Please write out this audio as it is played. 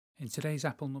In today's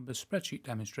Apple Numbers Spreadsheet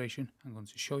demonstration, I'm going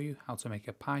to show you how to make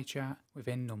a pie chart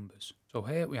within Numbers. So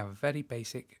here we have a very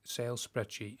basic sales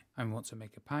spreadsheet and we want to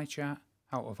make a pie chart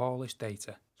out of all this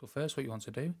data. So first what you want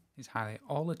to do is highlight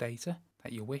all the data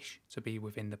that you wish to be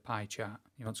within the pie chart.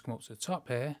 You want to come up to the top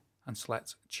here and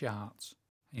select Charts.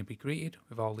 And you'll be greeted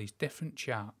with all these different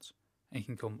charts. And you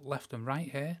can come left and right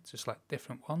here to select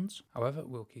different ones. However,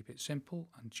 we'll keep it simple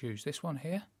and choose this one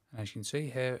here. And as you can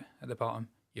see here at the bottom,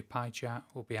 your pie chart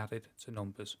will be added to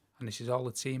Numbers. And this is all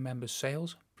the team members'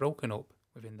 sales broken up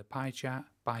within the pie chart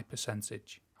by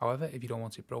percentage. However, if you don't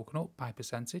want it broken up by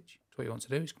percentage, so what you want to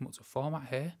do is come up to Format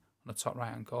here on the top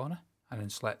right hand corner and then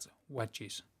select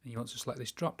Wedges. And you want to select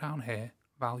this drop down here,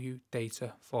 Value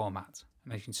Data Format.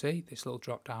 And as you can see, this little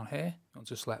drop down here, you want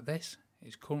to select this.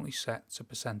 It's currently set to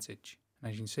percentage. And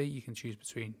as you can see, you can choose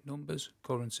between numbers,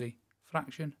 currency,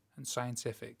 fraction and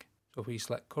scientific. So if we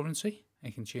select currency,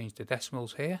 you can change the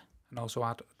decimals here and also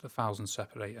add the thousand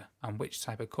separator and which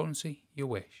type of currency you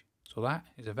wish. So that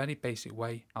is a very basic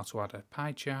way how to add a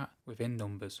pie chart within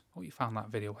Numbers. Hope you found that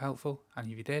video helpful, and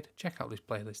if you did, check out this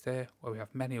playlist here where we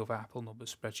have many other Apple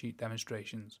Numbers Spreadsheet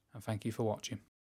demonstrations, and thank you for watching.